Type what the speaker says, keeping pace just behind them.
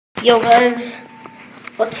Yo guys,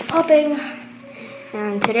 what's popping?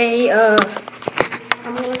 And today I'm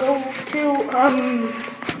gonna go to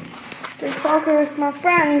play soccer with my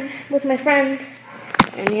friend.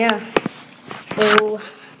 And yeah, so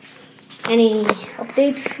any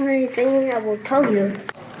updates or anything I will tell you.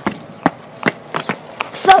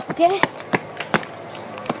 What's up, okay?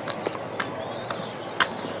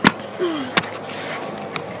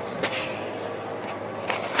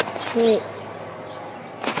 Wait.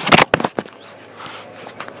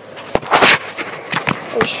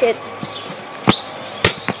 Oh shit.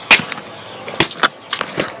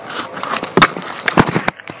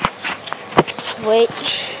 Wait.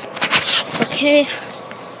 Okay.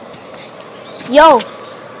 Yo,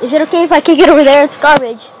 is it okay if I kick it over there? It's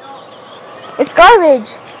garbage. No. It's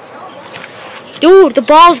garbage. No. Dude, the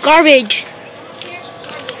ball's garbage.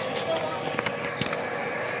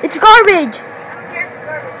 It's garbage.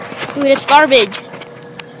 Dude, it's garbage. Do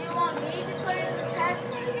you want me to put it in the trash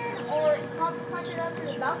can again, or punch it out to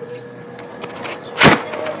the balcony?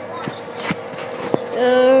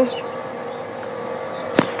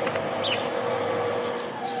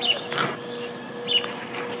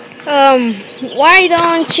 Why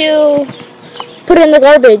don't you put it in the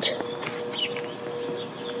garbage?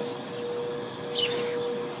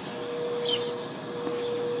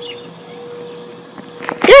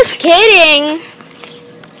 Just kidding.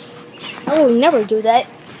 I will never do that.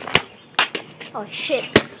 Oh shit.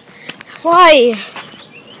 Why?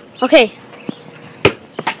 Okay.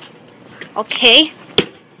 Okay.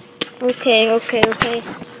 Okay.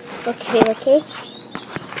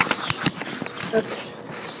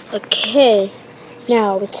 Okay.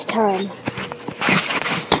 Now it's time.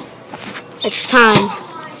 It's time.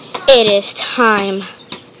 It is time.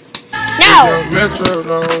 Now!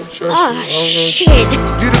 Ah, shit.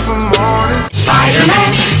 Beautiful morning.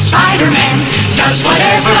 Spider-Man does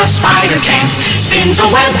whatever a spider can. Spins a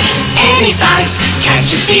web any size,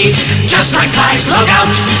 catches thieves just like flies. Look out,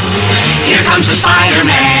 here comes the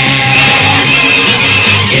Spider-Man.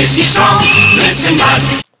 Is he strong? Listen,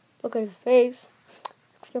 bud. Look at his face.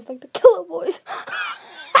 Looks like the Killer Boys.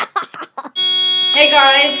 Hey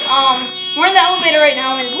guys, we're in the elevator right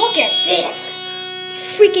now, and look at this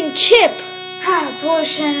Freaking chip.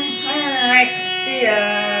 pollution. Alright, see ya.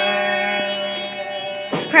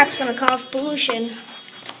 This crap's gonna cause pollution.